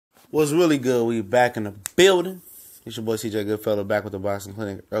What's really good? We back in the building. It's your boy CJ Goodfellow back with the Boxing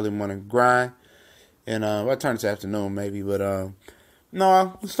Clinic early morning grind. And I turned to afternoon maybe, but no,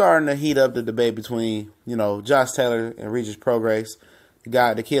 I'm starting to heat up the debate between, Josh Taylor and Regis Prograis,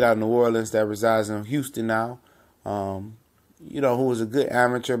 the kid out of New Orleans that resides in Houston now. Who was a good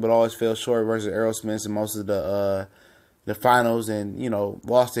amateur but always fell short versus Errol Spence in most of the finals, and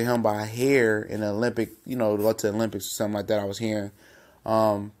lost to him by a hair in the Olympic, to go to the Olympics or something like that. I was hearing.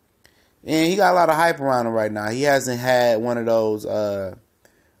 And he got a lot of hype around him right now. He hasn't had one of those,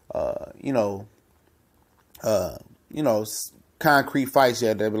 concrete fights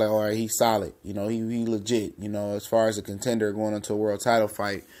yet. They'll be like, all right, he's solid. He legit, as far as a contender going into a world title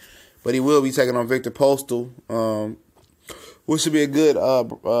fight. But he will be taking on Victor Postal, which should be a good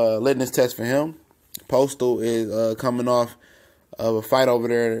litmus test for him. Postal is coming off of a fight over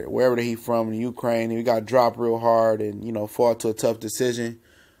there, wherever he's from, in Ukraine. He got dropped real hard and, fought to a tough decision.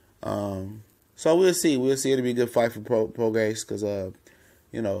 So we'll see. It'll be a good fight for Prograis because,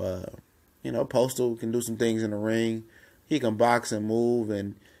 Postal can do some things in the ring. He can box and move.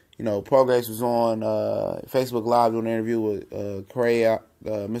 And, Prograis was on Facebook Live doing an interview with Mr.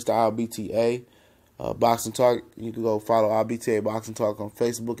 RBTA Boxing Talk. You can go follow RBTA Boxing Talk on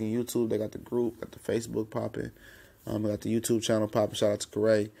Facebook and YouTube. They got the group, got the Facebook popping. They got the YouTube channel popping. Shout out to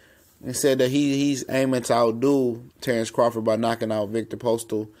Corey. He said that he's aiming to outdo Terrence Crawford by knocking out Victor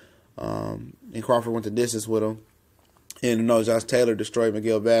Postal. And Crawford went the distance with him. And Josh Taylor destroyed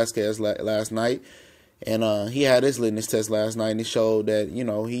Miguel Vasquez last night. And he had his litmus test last night, and he showed that,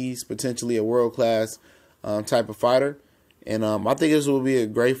 he's potentially a world-class type of fighter. And I think this will be a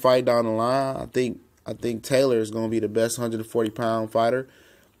great fight down the line. I think Taylor is going to be the best 140-pound fighter.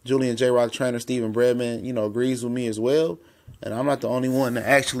 Julian J. Rock trainer Stephen Bredman, agrees with me as well. And I'm not the only one that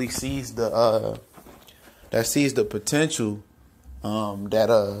actually sees the potential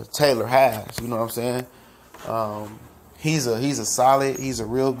that Taylor has. You know what I'm saying? He's a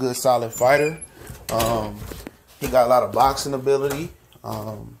real good solid fighter. He got a lot of boxing ability.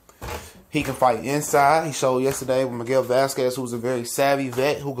 He can fight inside. He showed yesterday with Miguel Vasquez, who's a very savvy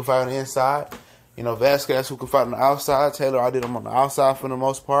vet who can fight on the inside. Vasquez who can fight on the outside. Taylor, I did him on the outside for the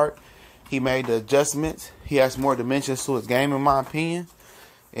most part. He made the adjustments. He has more dimensions to his game, in my opinion.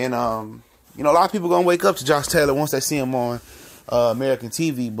 And a lot of people gonna wake up to Josh Taylor once they see him on American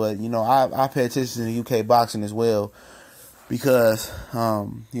TV, but I pay attention to UK boxing as well because I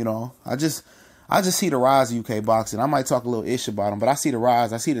just see the rise of UK boxing. I might talk a little ish about them, but I see the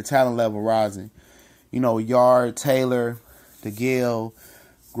rise. I see the talent level rising. Yard, Taylor, DeGale,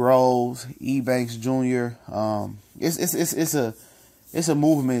 Groves, Ebanks Jr. It's a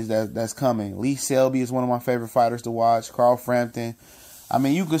movement that's coming. Lee Selby is one of my favorite fighters to watch. Carl Frampton. I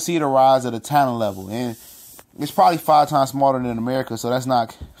mean, you can see the rise of the talent level, and it's probably 5 times smarter than America, so that's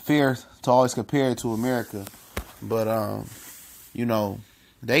not fair to always compare it to America. But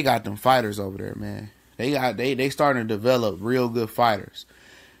they got them fighters over there, man. They starting to develop real good fighters.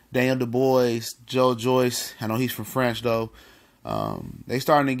 Daniel Du Bois, Joe Joyce. I know he's from France though. They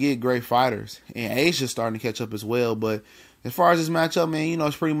starting to get great fighters, and Asia's starting to catch up as well. But as far as this matchup, man,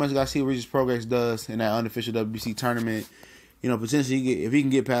 it's pretty much got to see what Regis Prograis does in that unofficial WBC tournament. Potentially, if he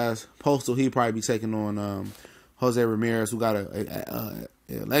can get past Postal, he'd probably be taking on Jose Ramirez, who got a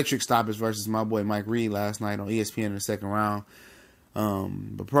electric stoppage versus my boy Mike Reed last night on ESPN in the second round.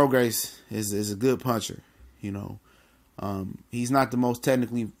 But Prograis is a good puncher. He's not the most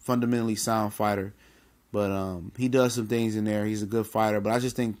technically, fundamentally sound fighter, but he does some things in there. He's a good fighter, but I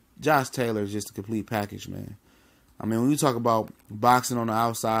just think Josh Taylor is just a complete package, man. I mean, when you talk about boxing on the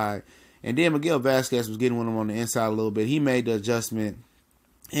outside, and then Miguel Vasquez was getting with him on the inside a little bit. He made the adjustment,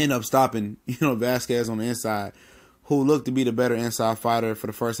 ended up stopping, Vasquez on the inside, who looked to be the better inside fighter for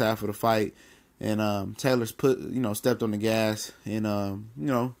the first half of the fight. And Taylor's stepped on the gas and,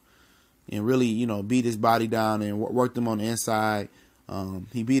 and really, beat his body down and worked him on the inside.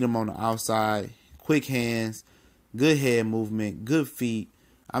 He beat him on the outside. Quick hands, good head movement, good feet.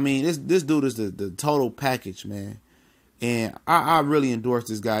 I mean, this dude is the total package, man. And I really endorse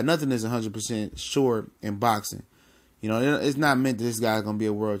this guy. Nothing is 100% sure in boxing. It's not meant that this guy's going to be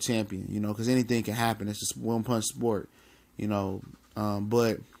a world champion, because anything can happen. It's just one-punch sport,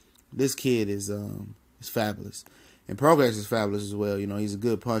 but this kid is fabulous. And Prograis is fabulous as well. He's a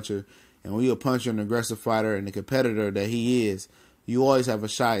good puncher. And when you're a puncher, an aggressive fighter, and the competitor that he is, you always have a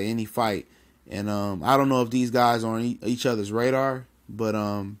shot at any fight. And I don't know if these guys are on each other's radar, but,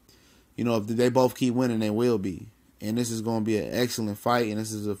 if they both keep winning, they will be. And this is going to be an excellent fight, and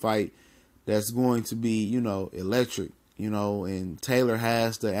this is a fight that's going to be, electric, and Taylor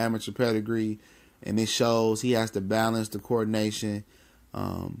has the amateur pedigree, and it shows. He has the balance, the coordination.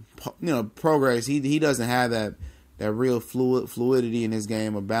 Prograis, he doesn't have that real fluidity in his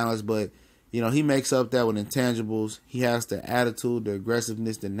game or balance, but he makes up that with intangibles. He has the attitude, the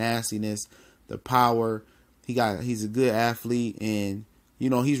aggressiveness, the nastiness, the power. He's a good athlete, and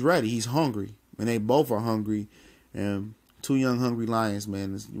he's ready. He's hungry, and they both are hungry. And two young hungry lions,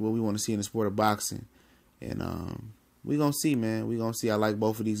 man, is what we want to see in the sport of boxing. And we gonna see, man. We gonna see. I like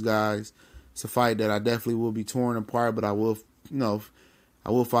both of these guys. It's a fight that I definitely will be torn apart, but I will,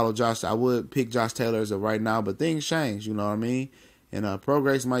 I will follow Josh. I would pick Josh Taylor as of right now, but things change. You know what I mean? And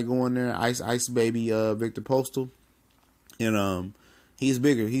Prograis might go in there, ice baby Victor Postal, and he's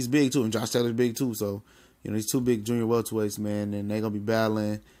bigger. He's big too, and Josh Taylor's big too. So these two big junior welterweights, man, and they're gonna be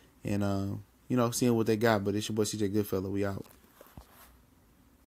battling and seeing what they got. But it's your boy CJ Goodfella. We out.